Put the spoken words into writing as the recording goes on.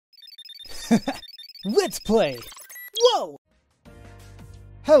Let's play! Whoa!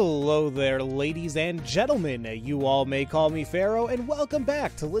 Hello there, ladies and gentlemen. You all may call me Pharaoh, and welcome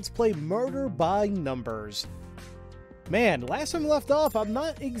back to Let's Play Murder by Numbers. Man, last time we left off, I'm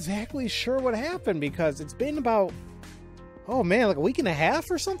not exactly sure what happened, because it's been about, oh man, like a week and a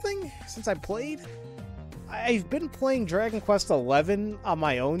half or something since I played? I've been playing Dragon Quest XI on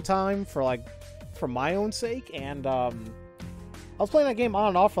my own time for my own sake, and I was playing that game on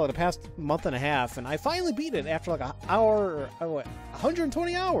and off for like the past month and a half, and I finally beat it after like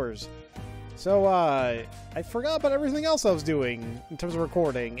 120 hours. So I forgot about everything else I was doing in terms of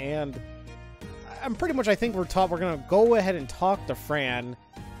recording, and I'm pretty much, I think we're gonna go ahead and talk to Fran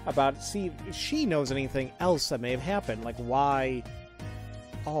about, see if she knows anything else that may have happened, like why.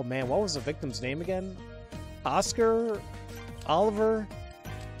 Oh man, what was the victim's name again? Oscar? Oliver?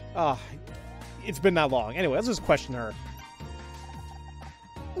 It's been that long. Anyway, let's just question her.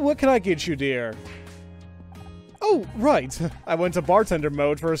 What can I get you, dear? Oh, right. I went to bartender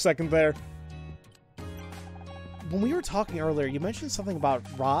mode for a second there. When we were talking earlier, you mentioned something about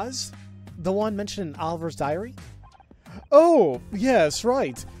Roz? The one mentioned in Oliver's diary? Oh, yes,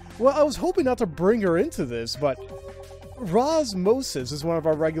 right. Well, I was hoping not to bring her into this, but Roz Moses is one of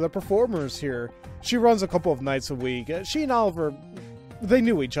our regular performers here. She runs a couple of nights a week. She and Oliver, they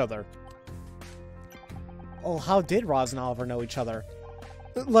knew each other. Oh, how did Roz and Oliver know each other?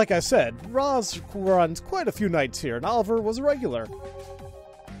 Like I said, Roz runs quite a few nights here, and Oliver was a regular.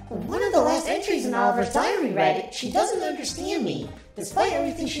 One of the last entries in Oliver's diary read, "She doesn't understand me. Despite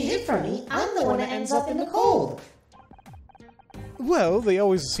everything she hid from me, I'm the one that ends up in the cold." Well, they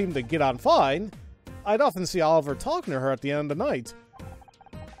always seem to get on fine. I'd often see Oliver talking to her at the end of the night.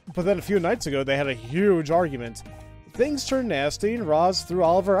 But then a few nights ago, they had a huge argument. Things turned nasty, and Roz threw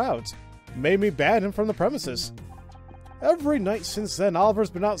Oliver out. Made me ban him from the premises. Every night since then,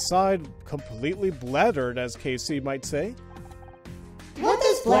 Oliver's been outside, completely bladdered, as KC might say. What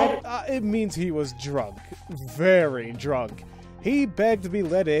does bladder? It means he was drunk. Very drunk. He begged to be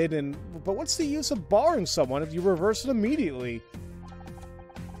let in, but what's the use of barring someone if you reverse it immediately?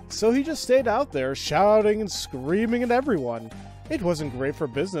 So he just stayed out there, shouting and screaming at everyone. It wasn't great for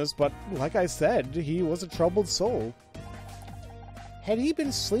business, but like I said, he was a troubled soul. Had he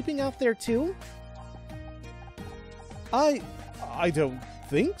been sleeping out there too? I don't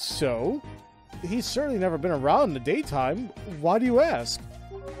think so. He's certainly never been around in the daytime. Why do you ask?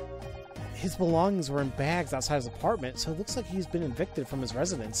 His belongings were in bags outside his apartment, so it looks like he's been evicted from his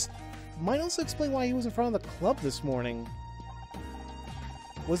residence. Might also explain why he was in front of the club this morning.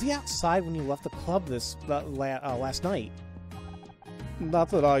 Was he outside when you left the club last night? Not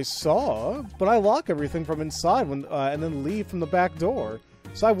that I saw, but I lock everything from inside and then leave from the back door,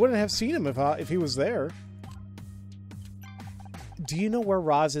 so I wouldn't have seen him if he was there. Do you know where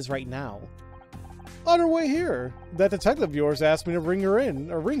Roz is right now? On her way here. That detective of yours asked me to ring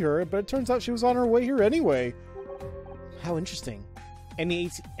her, but it turns out she was on her way here anyway. How interesting.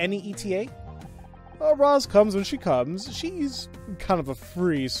 Any ETA? Roz comes when she comes. She's kind of a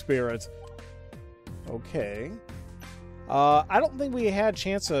free spirit. Okay. I don't think we had a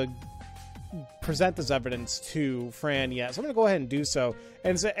chance to present this evidence to Fran yet, so I'm going to go ahead and do so.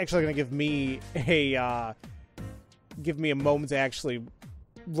 And it's actually going to give me a moment to actually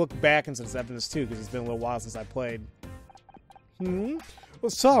look back into this evidence too, because it's been a little while since I played. Well,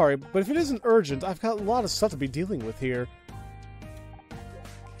 sorry, but if it isn't urgent, I've got a lot of stuff to be dealing with here.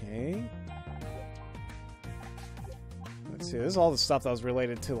 Okay. Let's see, this is all the stuff that was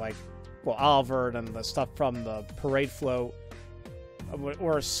related to, like, well, Oliver and the stuff from the parade float.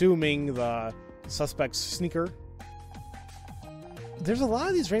 We're assuming the suspect's sneaker. There's a lot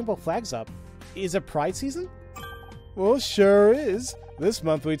of these rainbow flags up. Is it Pride season? Well, sure is. This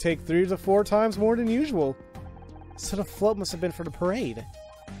month we take 3 to 4 times more than usual. So the float must have been for the parade.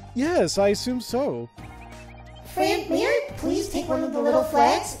 Yes, I assume so. Fran, may I please take one of the little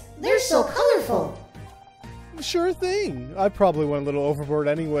flags? They're so colorful. Sure thing. I probably went a little overboard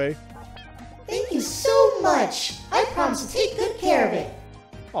anyway. Thank you so much. I promise to take good care of it.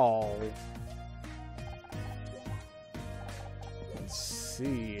 Oh. Let's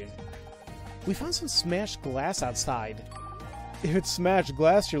see. We found some smashed glass outside. If it's smashed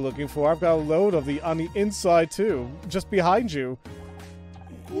glass you're looking for, I've got a load of on the inside too, just behind you.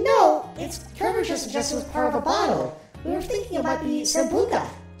 No, its curvature suggests it was part of a bottle. We were thinking it might be Sambuca.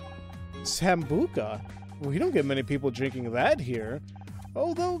 Sambuca? We don't get many people drinking that here.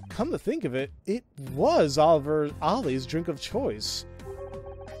 Although, come to think of it, it was Ollie's drink of choice.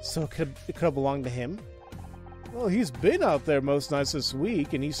 So it could have belonged to him? Well, he's been out there most nights this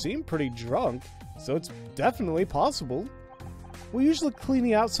week, and he seemed pretty drunk, so it's definitely possible. We usually clean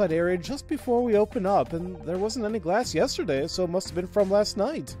the outside area just before we open up, and there wasn't any glass yesterday, so it must have been from last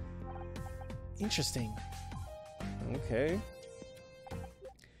night. Interesting. Okay.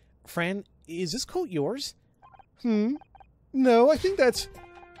 Fran, is this coat yours? No, I think that's...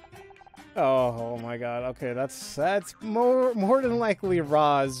 Oh my god, okay, that's more than likely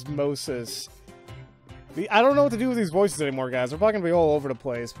Rosmosis. I don't know what to do with these voices anymore, guys. They're probably gonna be all over the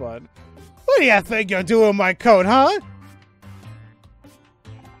place, but... What do you think you're doing with my coat, huh?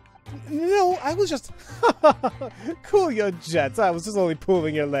 No, I was just... Cool your jets, I was just only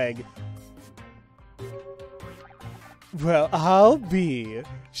pulling your leg. Well, I'll be.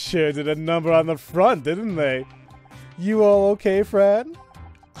 Sure did a number on the front, didn't they? You all okay, Fran?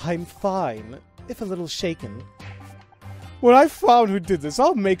 I'm fine, if a little shaken. When I found who did this,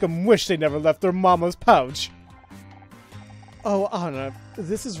 I'll make them wish they never left their mama's pouch. Oh, Anna,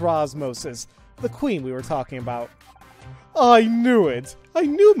 this is Rosmosis, the queen we were talking about. I knew it! I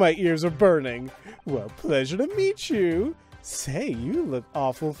knew my ears are burning. Well, pleasure to meet you. Say, you look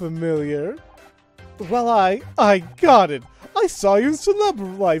awful familiar. Well, I got it. I saw you in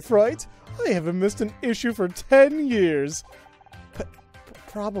Celeb Life, right? I haven't missed an issue for 10 years.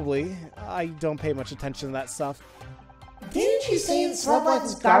 Probably. I don't pay much attention to that stuff. Didn't you say that Celeb Life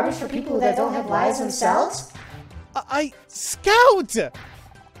is garbage for people that don't have lives themselves? Scout!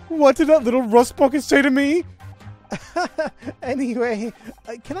 What did that little rust bucket say to me? Anyway,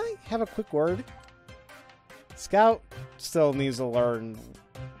 can I have a quick word? Scout still needs to learn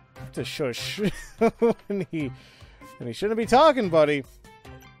to shush when he shouldn't be talking, buddy.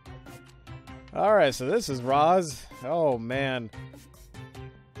 Alright, so this is Roz. Oh, man.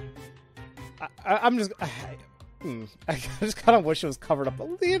 I just kind of wish it was covered up a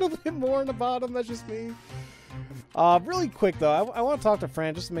little bit more on the bottom. That's just me. Really quick, though, I want to talk to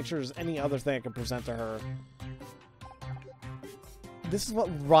Fran just to make sure there's any other thing I can present to her. This is what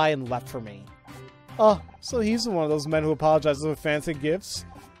Ryan left for me. Oh, so he's one of those men who apologizes with fancy gifts?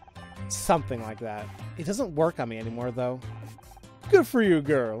 Something like that. It doesn't work on me anymore, though. Good for you,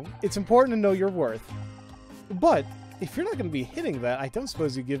 girl. It's important to know your worth. But, if you're not going to be hitting that, I don't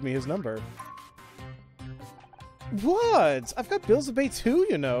suppose you give me his number. What? I've got bills to pay too,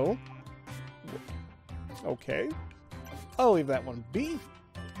 you know. Okay. I'll leave that one be.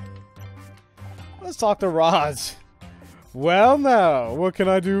 Let's talk to Roz. Well now, what can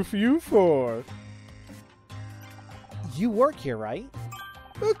I do for you for? You work here, right?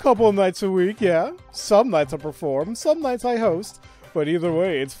 A couple of nights a week, yeah. Some nights I perform, some nights I host. But either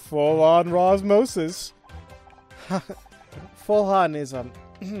way, it's full-on Rosmosis. Full-on is,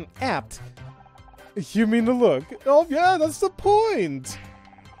 apt. You mean the look? Oh yeah, that's the point!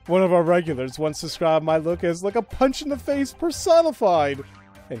 One of our regulars once described my look as like a punch in the face personified.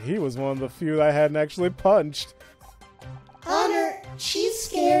 And he was one of the few that I hadn't actually punched. Honor, she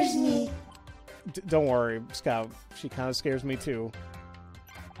scares me. Don't worry, Scout. She kind of scares me too.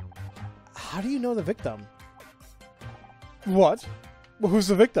 How do you know the victim? What? Who's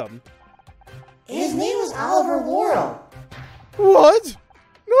the victim? His name was Oliver Laurel. What?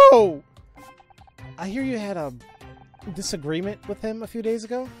 No! I hear you had a disagreement with him a few days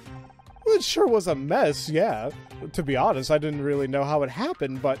ago? Well, it sure was a mess, yeah. To be honest, I didn't really know how it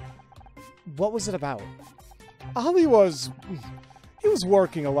happened, but... What was it about? Ollie he was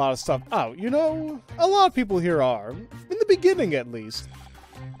working a lot of stuff out, you know? A lot of people here are. In the beginning, at least.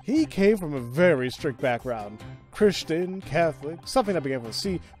 He came from a very strict background. Christian, Catholic, something I began with a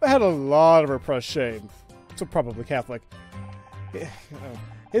C, but had a lot of repressed shame. So probably Catholic.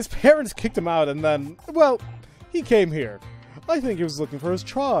 His parents kicked him out and then, well, he came here. I think he was looking for his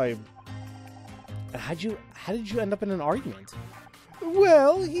tribe. How did you end up in an argument?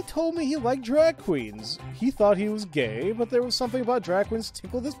 Well, he told me he liked drag queens. He thought he was gay, but there was something about drag queens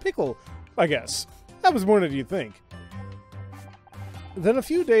tickled his pickle, I guess. That was more than you'd think. Then a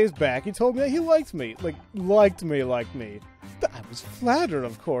few days back, he told me that he liked me. Liked me. I was flattered,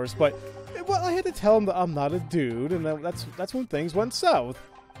 of course, but, well, I had to tell him that I'm not a dude, and that's when things went south.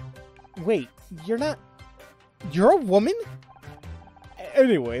 Wait, you're a woman?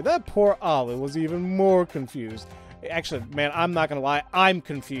 Anyway, that poor Ollie was even more confused. Actually, man, I'm not gonna lie, I'm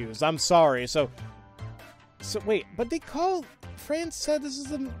confused. I'm sorry. So wait, but Fran said this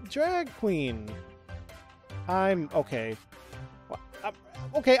is a drag queen. Okay.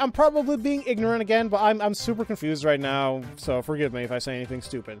 Okay, I'm probably being ignorant again, but I'm super confused right now, so forgive me if I say anything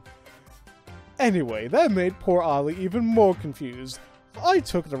stupid. Anyway, that made poor Ollie even more confused. I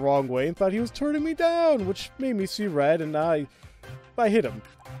took it the wrong way and thought he was turning me down, which made me see red, and I hit him.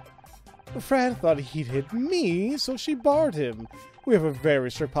 Fran thought he'd hit me, so she barred him. We have a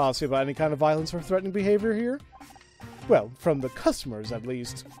very strict policy about any kind of violence or threatening behavior here. Well, from the customers, at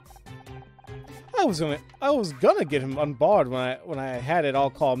least. I was gonna get him unbarred when I had it all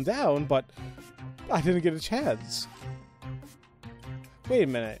calmed down, but I didn't get a chance. Wait a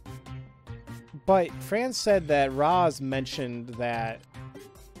minute. But Fran said that Roz mentioned that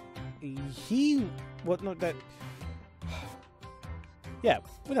he... What? No, that... Yeah.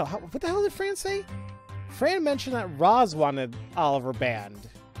 No, what the hell did Fran say? Fran mentioned that Roz wanted Oliver banned,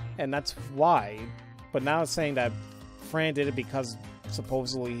 and that's why. But now it's saying that Fran did it because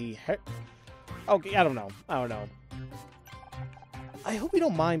supposedly he... Okay, I don't know. I hope you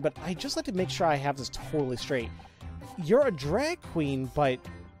don't mind, but I just like to make sure I have this totally straight. You're a drag queen, but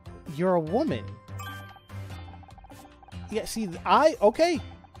you're a woman. Yeah, see, okay.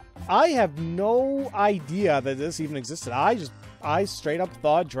 I have no idea that this even existed. I straight up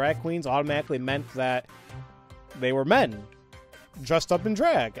thought drag queens automatically meant that they were men dressed up in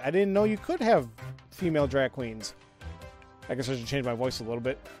drag. I didn't know you could have female drag queens. I guess I should change my voice a little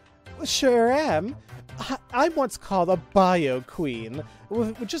bit. Sure am. I'm what's called a bio queen,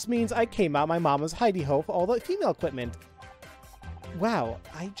 which just means I came out my mama's hidey ho for all the female equipment. Wow,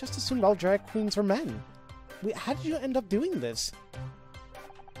 I just assumed all drag queens were men. Wait, how did you end up doing this?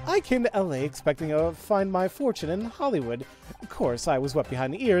 I came to LA expecting to find my fortune in Hollywood. Of course, I was wet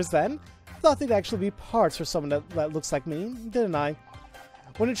behind the ears then. Thought they'd actually be parts for someone that looks like me, didn't I?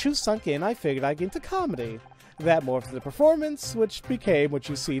 When the truth sunk in, I figured I'd get into comedy. That morphed into performance, which became what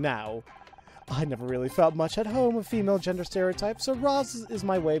you see now. I never really felt much at home with female gender stereotypes, so Roz is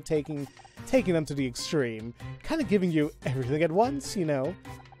my way of taking them to the extreme. Kind of giving you everything at once, you know.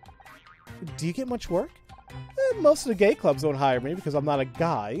 Do you get much work? Most of the gay clubs don't hire me because I'm not a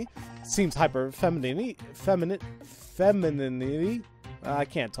guy. Seems femininity. I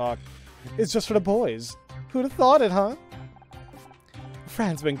can't talk. It's just for the boys. Who'd have thought it, huh?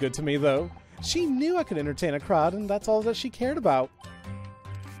 Fran's been good to me, though. She knew I could entertain a crowd, and that's all that she cared about.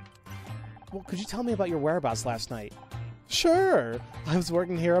 Well, could you tell me about your whereabouts last night? Sure. I was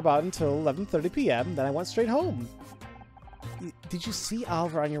working here about until 11:30 p.m., then I went straight home. Did you see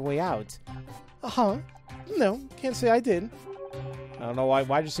Oliver on your way out? Uh-huh. No, can't say I did. I don't know why.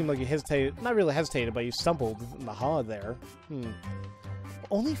 Why'd you seem like you hesitated? Not really hesitated, but you stumbled in the hall there.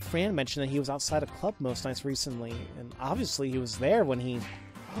 Only Fran mentioned that he was outside a club most nights recently, and obviously he was there when he...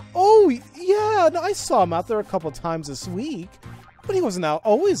 Oh, yeah, no, I saw him out there a couple times this week, but he wasn't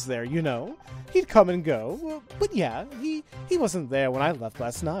always there, you know. He'd come and go, but yeah, he wasn't there when I left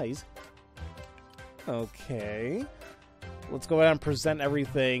last night. Okay. Let's go ahead and present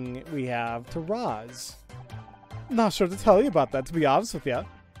everything we have to Roz. Not sure to tell you about that, to be honest with you.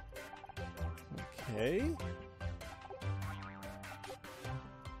 Okay.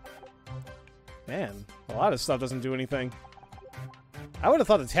 Man, a lot of stuff doesn't do anything. I would have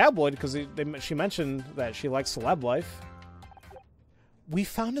thought the tabloid, because she mentioned that she likes celeb life. We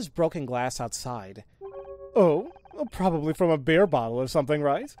found his broken glass outside. Oh, probably from a beer bottle or something,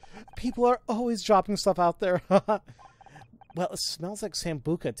 right? People are always dropping stuff out there. Well, it smells like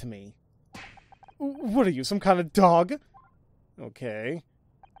Sambuca to me. What are you, some kind of dog? Okay.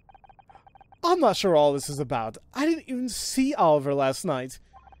 I'm not sure all this is about. I didn't even see Oliver last night.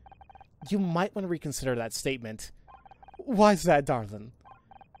 You might want to reconsider that statement. Why's that, darling?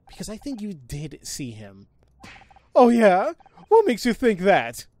 Because I think you did see him. Oh, yeah? What makes you think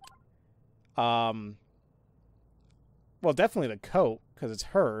that? Well, definitely the coat, because it's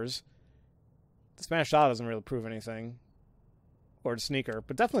hers. The smashed out doesn't really prove anything. Or the sneaker,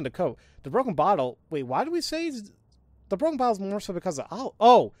 but definitely the coat. The broken bottle... Wait, why do we say... The broken bottle's more so because of...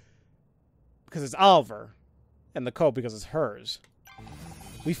 Oh! Because it's Oliver. And the coat because it's hers.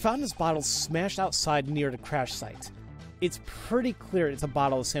 We found this bottle smashed outside near the crash site. It's pretty clear it's a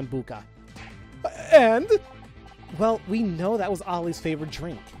bottle of Sambuca. And? Well, we know that was Ollie's favorite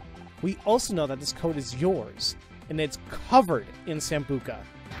drink. We also know that this coat is yours. And it's covered in Sambuca.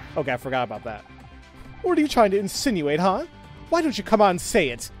 Okay, I forgot about that. What are you trying to insinuate, huh? Why don't you come on and say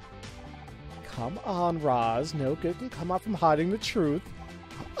it? Come on, Roz. No good can come out from hiding the truth.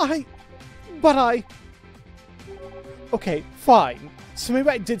 Okay, fine. So maybe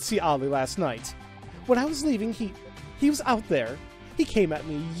I did see Ollie last night. When I was leaving, he was out there. He came at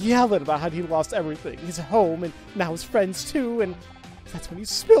me yelling about how he lost everything. His home, and now his friends too, and that's when he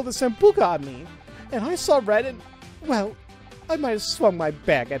spilled the Sambuca on me. And I saw red and, well, I might have swung my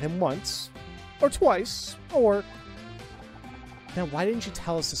bag at him once. Or twice. Or... Now, why didn't you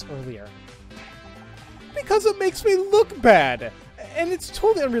tell us this earlier? Because it makes me look bad. And it's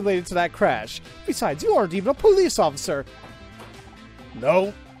totally unrelated to that crash. Besides, you aren't even a police officer.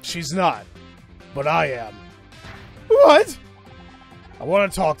 No, she's not. But I am. What? I want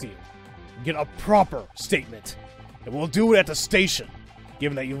to talk to you. Get a proper statement. And we'll do it at the station,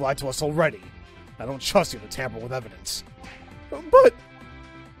 given that you lied to us already. I don't trust you to tamper with evidence. But...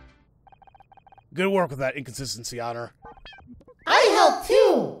 Good work with that inconsistency, Honor. I helped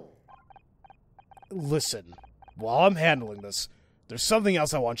too! Listen, while I'm handling this, there's something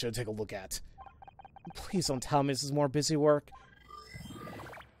else I want you to take a look at. Please don't tell me this is more busy work.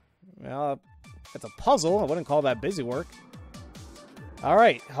 Well, it's a puzzle. I wouldn't call that busy work.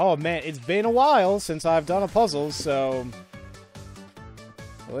 Alright. Oh, man. It's been a while since I've done a puzzle, so...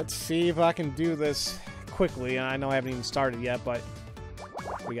 Let's see if I can do this quickly. I know I haven't even started yet, but...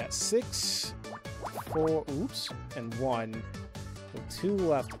 We got 6, 4... Oops. And 1. So 2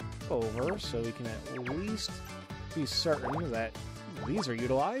 left over, so we can at least be certain that these are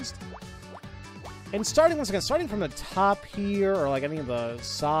utilized. And starting, once again, starting from the top here, or like any of the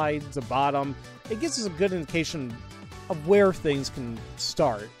sides, the bottom, it gives us a good indication of where things can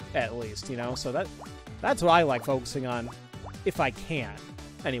start, at least, you know? So that's what I like focusing on, if I can,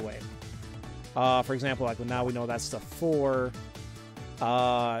 anyway. For example, like now we know that's the 4.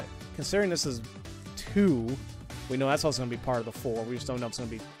 Considering this is 2, we know that's also going to be part of the 4. We just don't know if it's going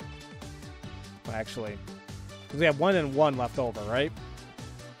to be... Well, actually, because we have 1 and 1 left over, right?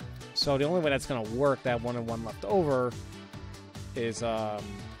 So the only way that's going to work, that 1 and 1 left over, is, well,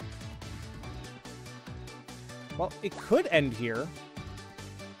 it could end here,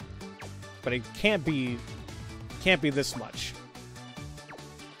 but it can't be this much.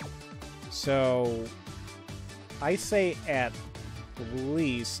 So, I say at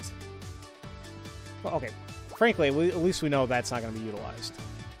least, well, okay, frankly, at least we know that's not going to be utilized.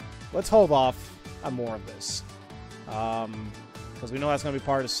 Let's hold off on more of this. Because we know that's going to be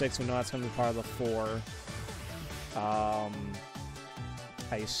part of 6, we know that's going to be part of the 4.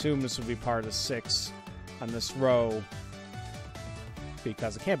 I assume this would be part of the 6 on this row,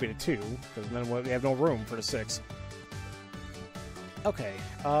 because it can't be the 2, because then we have no room for the 6. Okay,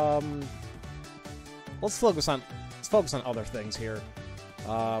 let's focus on other things here.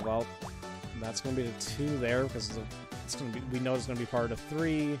 Well, that's going to be the 2 there, because it's going to be, we know it's going to be part of the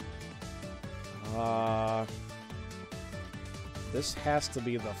 3. This has to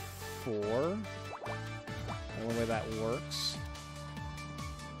be the 4. The only way that works.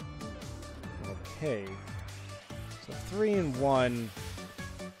 Okay. So 3 and 1.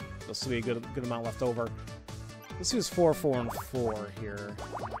 There'll still be a good amount left over. Let's use 4, 4, and 4 here.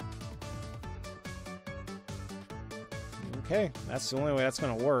 Okay, that's the only way that's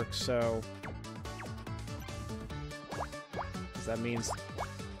going to work, so... That means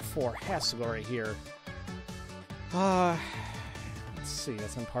 4 has to go right here. Let's see,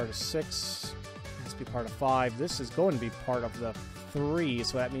 that's in part of 6. It has to be part of 5. This is going to be part of the 3,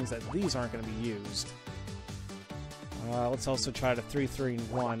 so that means that these aren't going to be used. Let's also try the 3, 3,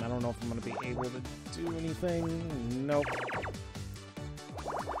 and 1. I don't know if I'm going to be able to do anything. Nope.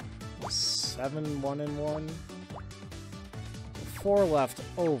 7, 1, and 1. 4 left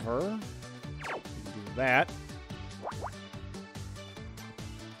over. Do that.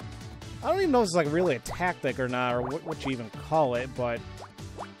 I don't even know if it's like really a tactic or not, or what you even call it, but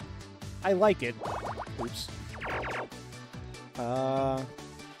I like it. Oops. 1,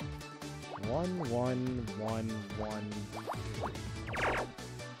 1, 1, 1.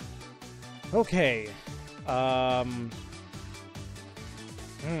 Okay.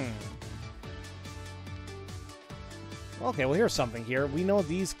 Okay, well here's something here. We know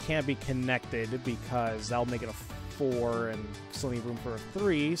these can't be connected because that'll make it a 4 and still need room for a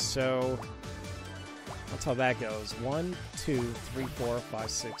 3, so that's how that goes. 1, 2, 3, 4, 5,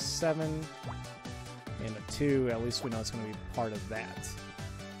 6, 7, and a 2. At least we know it's going to be part of that.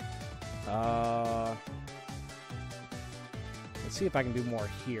 Let's see if I can do more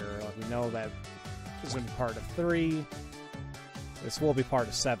here. Like we know that this is going to be part of 3. This will be part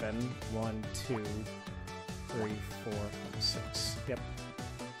of 7. 1, 2, 3, 4, 5, 6. Yep.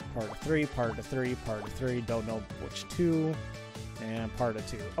 Part of 3, part of 3, part of 3. Don't know which 2. And part of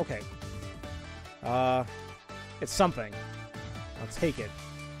 2. Okay. It's something. I'll take it.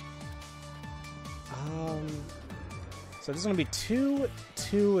 So this is going to be 2,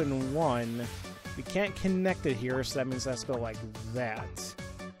 2, and 1. We can't connect it here, so that means let's go like that.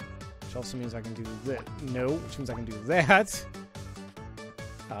 Which also means I can do this. No, which means I can do that.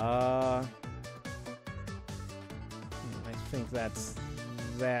 I think that's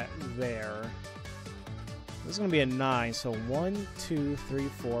that there. This is going to be a 9, so 1, 2, 3,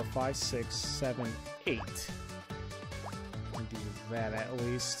 4, 5, 6, 7, 8. I'll do that at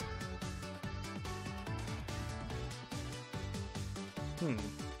least.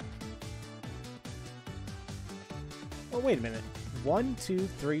 Oh, wait a minute. 1, 2,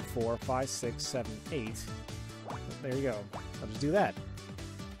 3, 4, 5, 6, 7, 8. there you go. I'll just do that.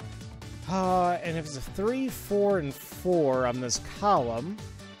 And if it's a 3, 4, and 4 on this column,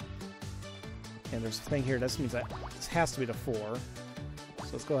 and there's a thing here, this means that this has to be the 4. So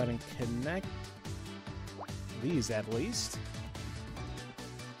let's go ahead and connect these at least.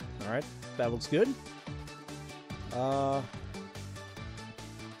 Alright, that looks good. I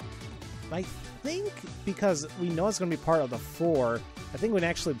think because we know it's going to be part of the 4, I think we'd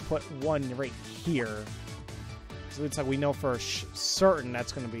actually put one right here. So it's like we know for certain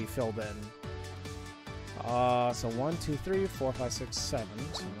that's going to be filled in. So 1, 2, 3, 4, 5, 6, 7.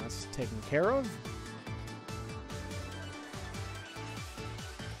 So that's taken care of.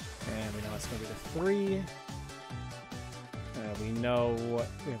 And we know it's going to be the 3. We know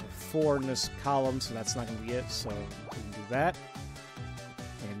we have a 4 in this column, so that's not going to be it. So we can do that.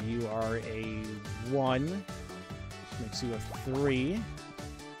 And you are a 1, which makes you a 3.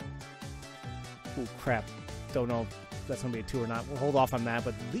 Oh, crap. Don't know if that's going to be a 2 or not. We'll hold off on that,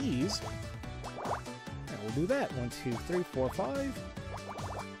 but these... Yeah, we'll do that. 1, 2, 3, 4, 5.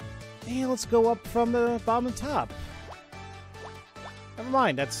 And let's go up from the bottom to top. Never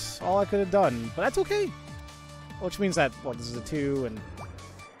mind, that's all I could have done, but that's okay. Which means that, well, this is a 2, and...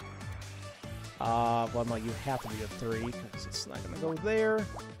 well, no, you have to be a 3, because it's not going to go there.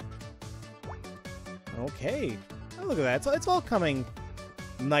 Okay. Oh, look at that. It's all coming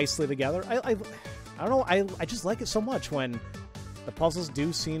nicely together. I don't know, I just like it so much when the puzzles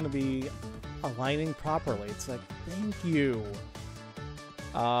do seem to be aligning properly. It's like, thank you.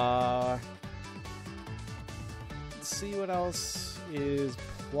 Let's see what else is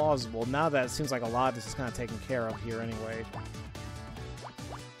plausible. Now that it seems like a lot of this is kind of taken care of here anyway.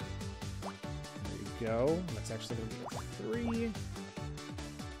 There you go. That's actually going to be a 3.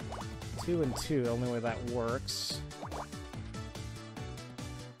 2 and 2, the only way that works.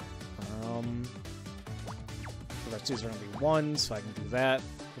 The rest of these are going to be 1, so I can do that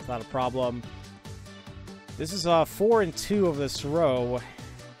without a problem. This is 4 and 2 of this row.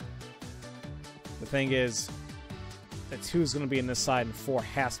 The thing is, the 2 is going to be in this side, and 4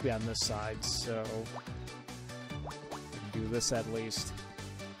 has to be on this side, so we can do this at least.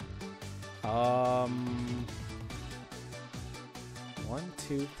 1,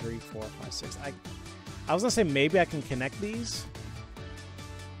 2, 3, 4, 5, 6. I was going to say maybe I can connect these.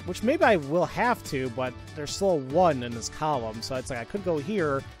 Which maybe I will have to, but there's still a 1 in this column, so it's like I could go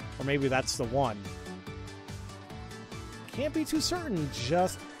here, or maybe that's the 1. Can't be too certain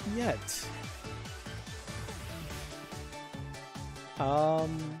just yet. 1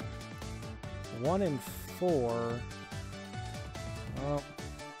 and 4. Well,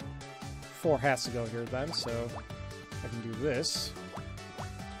 4 has to go here then, so I can do this.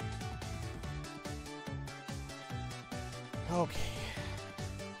 Okay.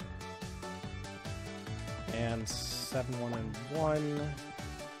 And 7, 1, and 1.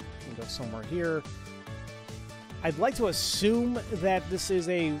 Can go somewhere here. I'd like to assume that this is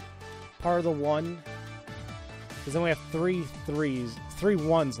a part of the 1. Because then we have 3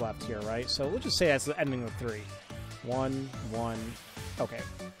 1s left here, right? So we'll just say that's the ending of 3. 1, 1. Okay.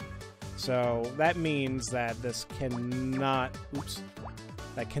 So that means that this cannot... Oops.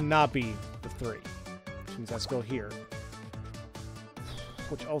 That cannot be the 3. Which means let's go here.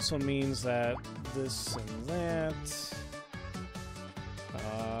 Which also means that this and that.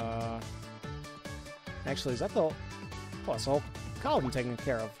 Actually, is that the... Oh, it's the whole column taken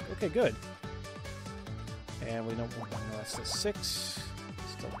care of. Okay, good. And we know that's the 6. It's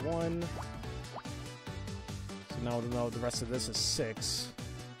the 1. So now we know the rest of this is 6.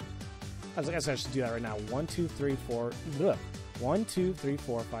 I guess I should do that right now. 1, 2, 3, 4... Ugh. 1, 2, 3,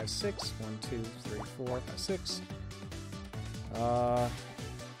 4, 5, 6. 1, 2, 3, 4, 5, 6.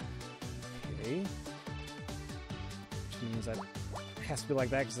 Okay. Which means that it has to be like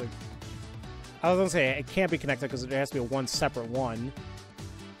that, because I was going to say it can't be connected because there has to be one separate one.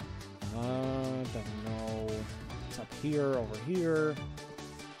 Don't know. It's up here, over here.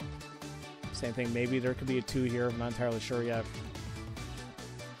 Same thing, maybe there could be a 2 here. I'm not entirely sure yet.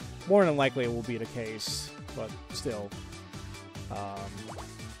 More than likely it will be the case, but still.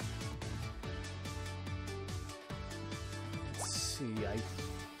 Let's see, I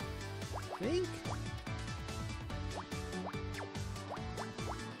think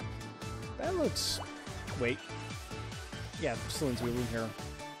that looks... Wait. Yeah, still needs to be room here.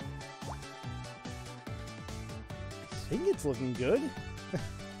 I think it's looking good.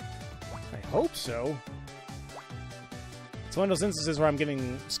 I hope so. It's one of those instances where I'm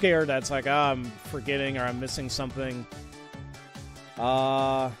getting scared that it's like, I'm forgetting or I'm missing something. 3,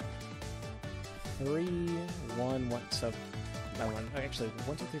 1, 1, 7. That one. Actually,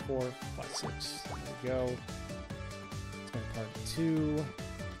 1, 2, 3, 4, 5, 6. There we go. Part 2.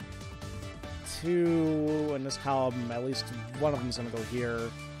 2 in this column. At least one of them is going to go here.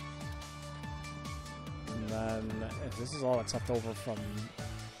 And then, if this is all that's left over from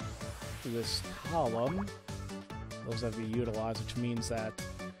this column, those have to be utilized, which means that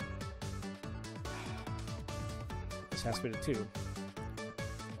this has to be the 2.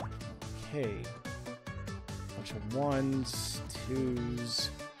 Okay. Bunch of 1s, 2s.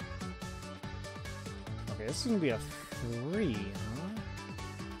 Okay, this is going to be a 3, huh?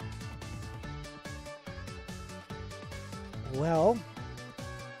 Well,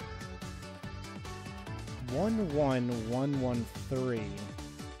 1, 1, 1, 1, 3.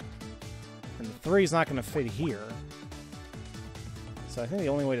 And the 3 is not going to fit here. So I think the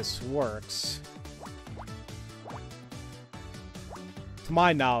only way this works, to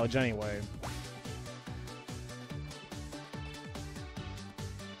my knowledge anyway.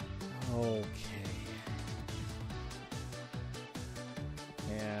 Okay.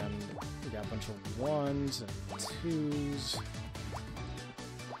 And we got a bunch of 1s and 2s.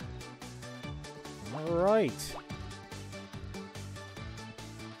 Alright.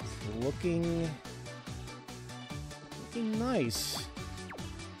 Looking nice.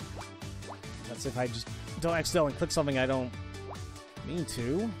 That's if I just don't accidentally click something I don't mean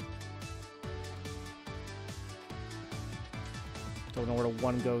to. Don't know where the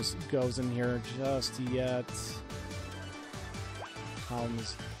 1 goes in here just yet. Column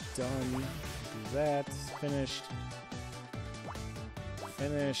is done. Do that. Finished.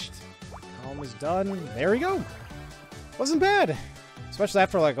 Finished. Column is done. There we go. Wasn't bad. Especially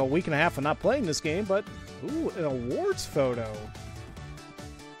after like a week and a half of not playing this game, but ooh, an awards photo.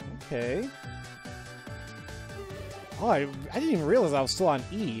 Okay. Oh, I didn't even realize I was still on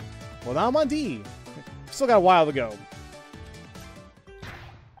E. Well, now I'm on D. Still got a while to go.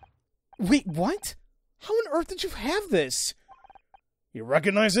 Wait, what? How on earth did you have this? You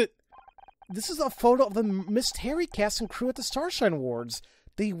recognize it? This is a photo of the Mizrahi cast and crew at the Starshine Awards.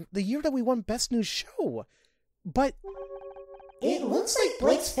 The year that we won Best New Show. But it looks like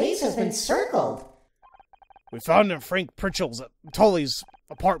Blake's face has been circled. We found it in Frank Pritchell's Tully's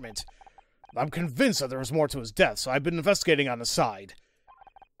apartment. I'm convinced that there was more to his death, so I've been investigating on the side.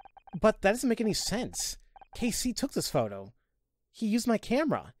 But that doesn't make any sense. KC took this photo. He used my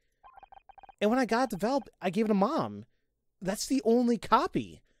camera. And when I got it developed, I gave it to Mom. That's the only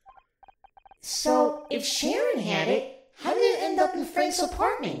copy. So, if Sharon had it, how did it end up in Frank's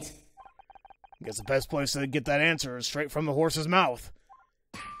apartment? I guess the best place to get that answer is straight from the horse's mouth.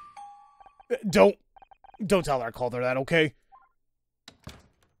 Don't tell her I called her that, okay?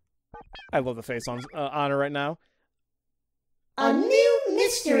 I love the face on her right now. A new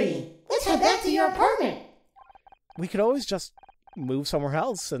mystery. Let's head back to your apartment. We could always just move somewhere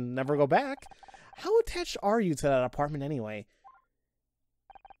else and never go back. How attached are you to that apartment anyway?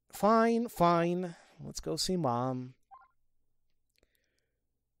 Fine. Let's go see Mom.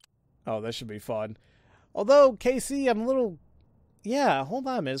 Oh, this should be fun. Although, Casey, I'm a little... Yeah, hold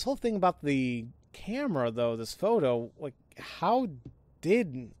on a minute. This whole thing about the camera, though, this photo, like, how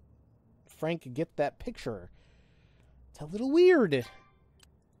did Frank get that picture? It's a little weird.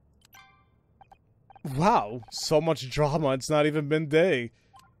 Wow, so much drama, it's not even midday.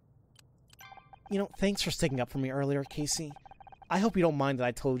 You know, thanks for sticking up for me earlier, Casey. I hope you don't mind that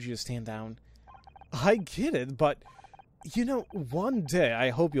I told you to stand down. I get it, but... You know, one day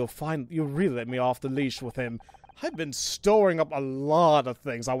I hope you'll really let me off the leash with him. I've been storing up a lot of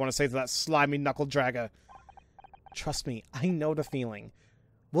things I want to say to that slimy knuckle dragger. Trust me, I know the feeling.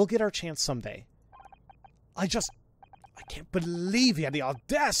 We'll get our chance someday. I can't believe he had the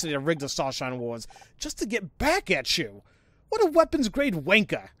audacity to rig the Starshine Awards just to get back at you. What a weapons-grade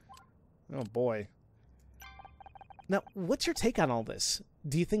wanker. Oh boy. Now, what's your take on all this?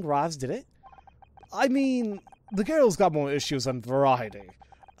 Do you think Roz did it? I mean... The girl's got more issues than variety.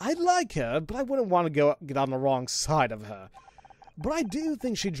 I like her, but I wouldn't want to get on the wrong side of her. But I do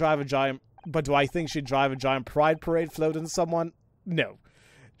think she'd drive a giant... But do I think she'd drive a giant pride parade floating someone? No.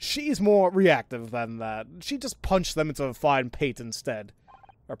 She's more reactive than that. She'd just punch them into a fine pate instead.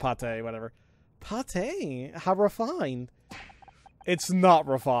 Or pate, whatever. Pate? How refined. It's not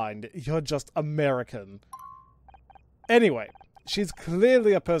refined. You're just American. Anyway, she's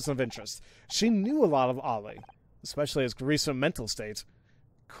clearly a person of interest. She knew a lot of Ollie. Especially his recent mental state.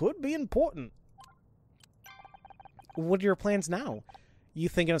 Could be important. What are your plans now? You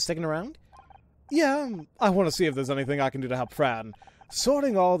thinking of sticking around? Yeah, I want to see if there's anything I can do to help Fran.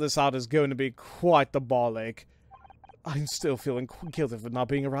 Sorting all this out is going to be quite the ball ache. I'm still feeling guilty for not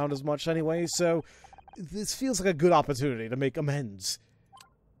being around as much anyway, so this feels like a good opportunity to make amends.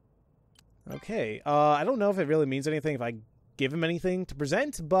 Okay, I don't know if it really means anything if I give him anything to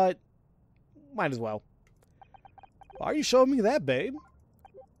present, but might as well. Why are you showing me that, babe?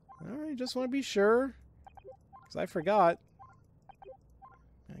 Alright, just want to be sure. Because I forgot.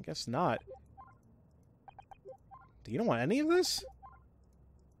 I guess not. You don't want any of this?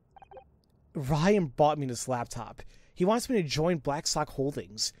 Ryan bought me this laptop. He wants me to join Blackstock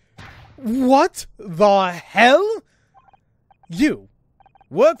Holdings. What the hell? You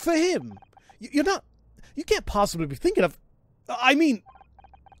work for him. You're not... You can't possibly be thinking of... I mean...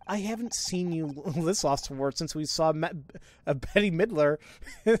 I haven't seen you this off to work since we saw Betty Midler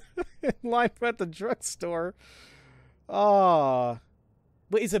in line at the drugstore.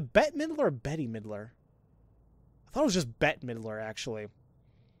 Wait, is it Bette Midler or Betty Midler? I thought it was just Bette Midler, actually.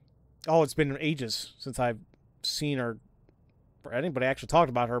 Oh, it's been ages since I've seen her or anybody actually talked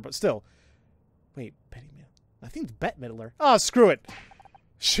about her, but still. Wait, Betty Midler. I think it's Bette Midler. Oh, screw it.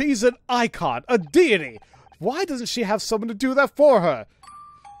 She's an icon, a deity. Why doesn't she have someone to do that for her?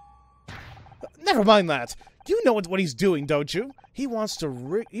 Never mind that. You know what he's doing, don't you? He wants to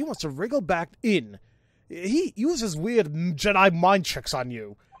wriggle back in. He uses weird Jedi mind tricks on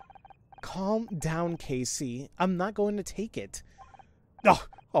you. Calm down, Casey. I'm not going to take it. Oh,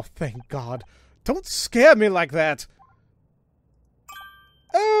 thank God. Don't scare me like that.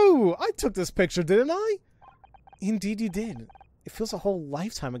 Oh, I took this picture, didn't I? Indeed you did. It feels a whole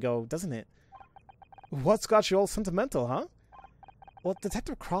lifetime ago, doesn't it? What's got you all sentimental, huh? Well,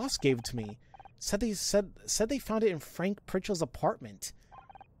 Detective Cross gave it to me. Said they found it in Frank Pritchell's apartment.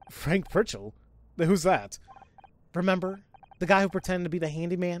 Frank Pritchell? Who's that? Remember? The guy who pretended to be the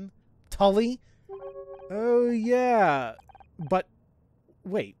handyman? Tully? Oh, yeah. But,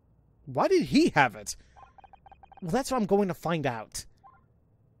 wait. Why did he have it? Well, that's what I'm going to find out.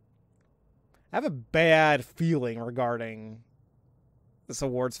 I have a bad feeling regarding this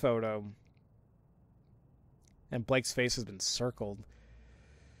awards photo. And Blake's face has been circled.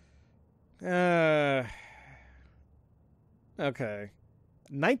 Okay.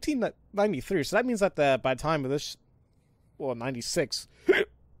 1993. So that means that by the time of this, well, 96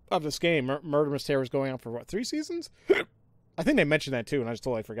 of this game, Murder Mystery was going on for what, 3 seasons? I think they mentioned that too, and I just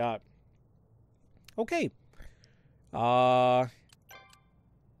totally forgot. Okay.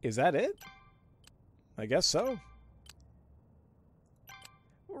 Is that it? I guess so.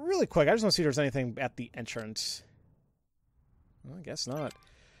 Really quick, I just want to see if there's anything at the entrance. Well, I guess not.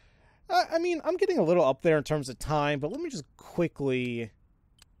 I mean, I'm getting a little up there in terms of time, but let me just quickly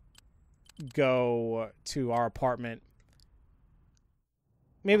go to our apartment.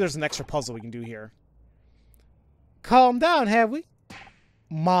 Maybe there's an extra puzzle we can do here. Calm down, have we?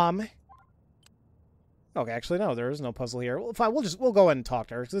 Mom. Okay, actually, no, there is no puzzle here. Well, fine, we'll go ahead and talk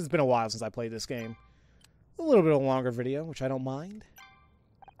to her, because it's been a while since I played this game. A little bit of a longer video, which I don't mind.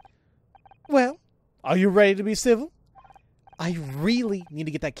 Well, are you ready to be civil? I really need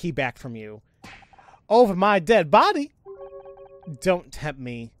to get that key back from you. Over my dead body? Don't tempt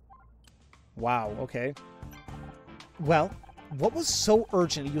me. Wow, okay. Well, what was so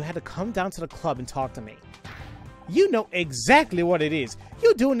urgent that you had to come down to the club and talk to me? You know exactly what it is.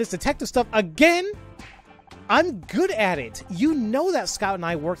 You doing this detective stuff again? I'm good at it. You know that Scout and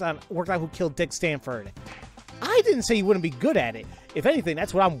I worked out who killed Dick Stanford. I didn't say you wouldn't be good at it. If anything,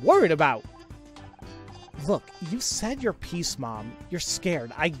 that's what I'm worried about. Look, you said your piece, Mom. You're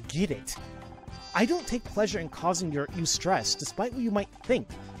scared. I get it. I don't take pleasure in causing you stress, despite what you might think.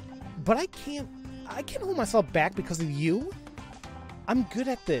 But I can't hold myself back because of you. I'm good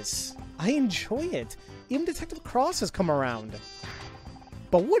at this. I enjoy it. Even Detective Cross has come around.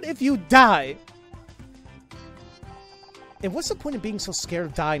 But what if you die? And what's the point of being so scared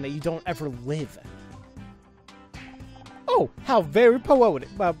of dying that you don't ever live? Oh, how very poetic.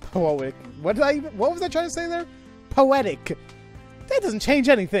 Poetic. What was I trying to say there? Poetic. That doesn't change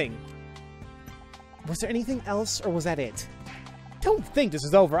anything. Was there anything else, or was that it? Don't think this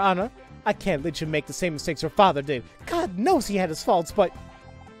is over, Anna. I can't let you make the same mistakes your father did. God knows he had his faults, but...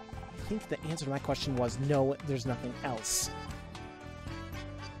 I think the answer to my question was no, there's nothing else.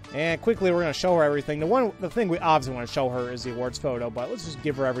 And quickly, we're going to show her everything. The thing we obviously want to show her is the awards photo, but let's just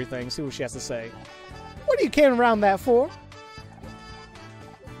give her everything, see what she has to say. What are you carrying around that for?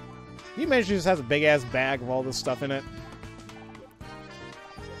 Can you imagine she just has a big-ass bag of all this stuff in it?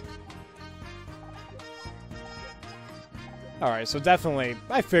 Alright, so definitely,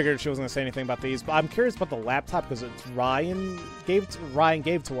 I figured she wasn't going to say anything about these, but I'm curious about the laptop, because it's Ryan gave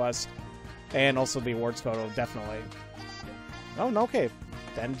to us, and also the awards photo, definitely. Oh, no, okay.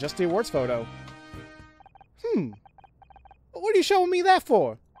 Then just the awards photo. What are you showing me that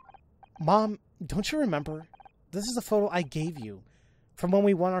for? Mom, don't you remember? This is the photo I gave you. from when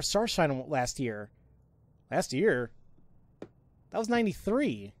we won our Starshine last year. Last year? That was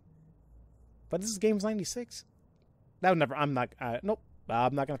 93. But this game's 96. That would never... nope.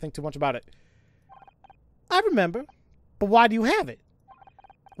 I'm not going to think too much about it. I remember. But why do you have it?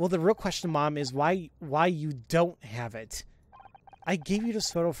 Well, the real question, Mom, is why you don't have it. I gave you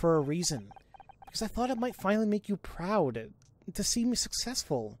this photo for a reason. Because I thought it might finally make you proud to see me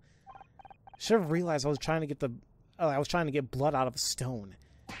successful. Should have realized I was trying to get blood out of a stone.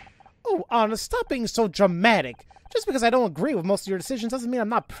 Oh, Anna, stop being so dramatic. Just because I don't agree with most of your decisions doesn't mean I'm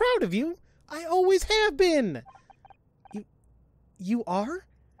not proud of you. I always have been. You are?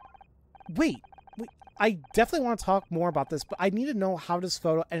 Wait. I definitely want to talk more about this, but I need to know how this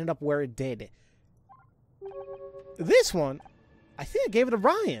photo ended up where it did. This one? I think I gave it to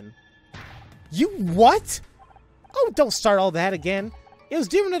Ryan. You what? Oh, don't start all that again. It was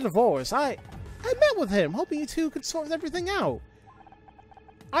during the divorce. I met with him, hoping you two could sort everything out.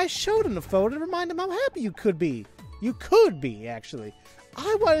 I showed him the photo to remind him how happy you could be. You could be, actually.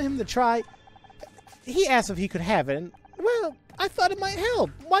 I wanted him to try. He asked if he could have it, and, well, I thought it might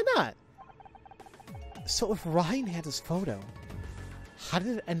help. Why not? So if Ryan had his photo, how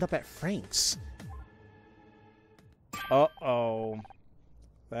did it end up at Frank's? Uh-oh.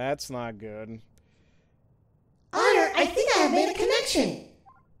 That's not good. Honor, I think I have made a connection.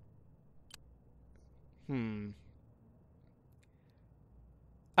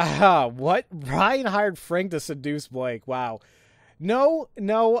 Aha, what? Ryan hired Frank to seduce Blake. Wow. No,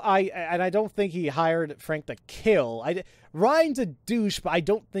 I don't think he hired Frank to kill. Ryan's a douche, but I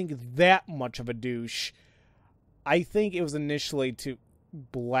don't think that much of a douche. I think it was initially to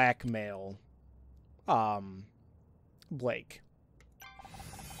blackmail Blake.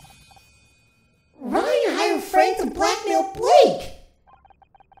 Ryan hired Frank to blackmail Blake!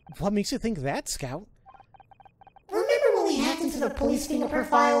 What makes you think that, Scout? Remember when we hacked into the police fingerprint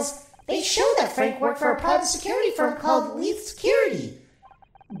files? They showed that Frank worked for a private security firm called Leith Security.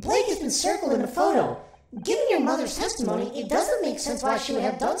 Blake has been circled in the photo. Given your mother's testimony, it doesn't make sense why she would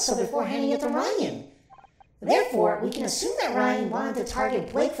have done so before handing it to Ryan. Therefore, we can assume that Ryan wanted to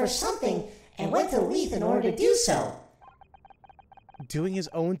target Blake for something and went to Leith in order to do so. Doing his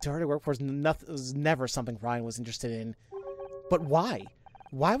own dirty work was never something Ryan was interested in. But why?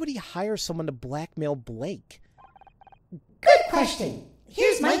 Why would he hire someone to blackmail Blake? Good question.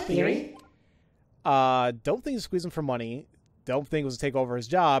 Here's my theory. Don't think he was squeezing for money. Don't think it was to take over his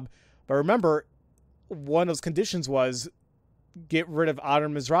job. But remember, one of those conditions was get rid of Honor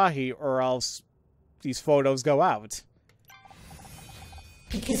Mizrahi or else these photos go out.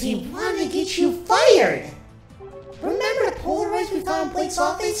 Because he wanted to get you fired. Remember the Polaroids we found in Blake's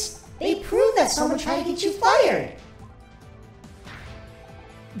office? They proved that someone tried to get you fired.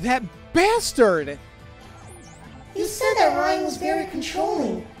 That bastard! You said that Ryan was very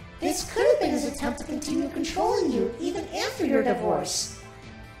controlling. This could have been his attempt to continue controlling you even after your divorce.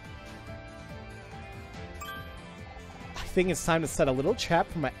 I think it's time to set a little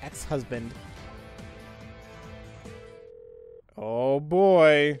trap for my ex-husband. Oh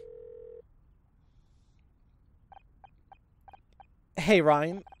boy. Hey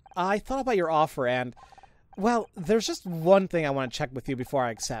Ryan, I thought about your offer and, well, there's just one thing I want to check with you before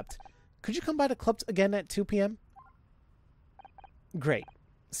I accept. Could you come by the club again at 2 p.m.? Great.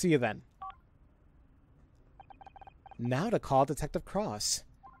 See you then. Now to call Detective Cross.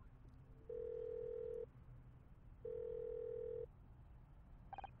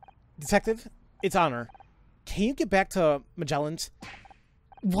 Detective, it's Honor. Can you get back to Magellan's?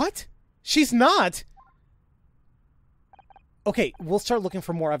 What? She's not! Okay, we'll start looking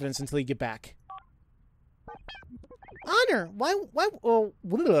for more evidence until you get back. Honor, why,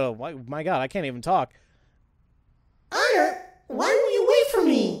 my god, I can't even talk. Honor, why were you away from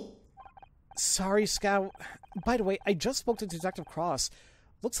me? Sorry, Scout. By the way, I just spoke to Detective Cross.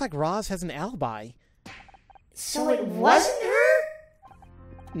 Looks like Roz has an alibi. So it wasn't her?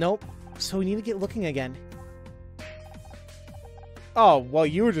 Nope. So we need to get looking again. Oh, well,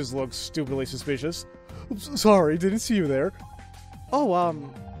 you just look stupidly suspicious. Sorry, didn't see you there. Oh, I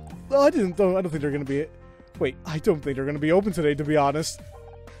don't think they're gonna be... Wait, I don't think they're gonna be open today, to be honest.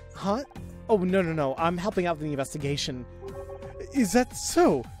 Huh? Oh, no. I'm helping out with the investigation. Is that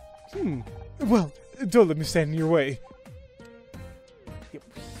so? Well, don't let me stand in your way.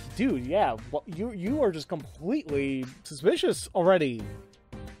 Dude, yeah, well, you are just completely suspicious already.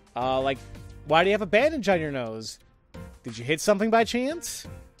 Like, why do you have a bandage on your nose? Did you hit something by chance?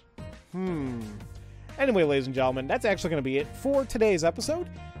 Anyway, ladies and gentlemen, that's actually going to be it for today's episode.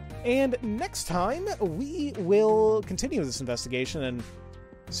 And next time, we will continue this investigation and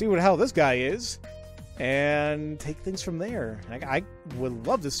see what the hell this guy is. and take things from there. I would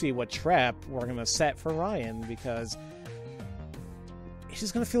love to see what trap we're going to set for Ryan, because it's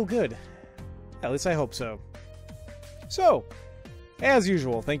just going to feel good. At least I hope so. So, as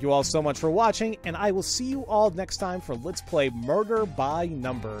usual, thank you all so much for watching, and I will see you all next time for Let's Play Murder by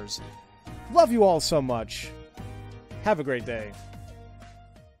Numbers. Love you all so much. Have a great day.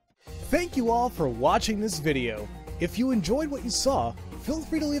 Thank you all for watching this video. If you enjoyed what you saw, feel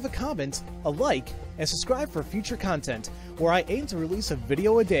free to leave a comment, a like, and subscribe for future content, where I aim to release a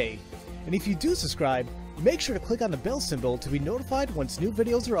video a day. And if you do subscribe, make sure to click on the bell symbol to be notified once new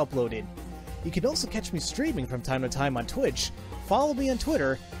videos are uploaded. You can also catch me streaming from time to time on Twitch, follow me on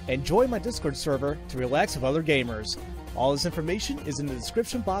Twitter, and join my Discord server to relax with other gamers. All this information is in the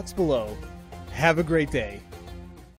description box below. Have a great day.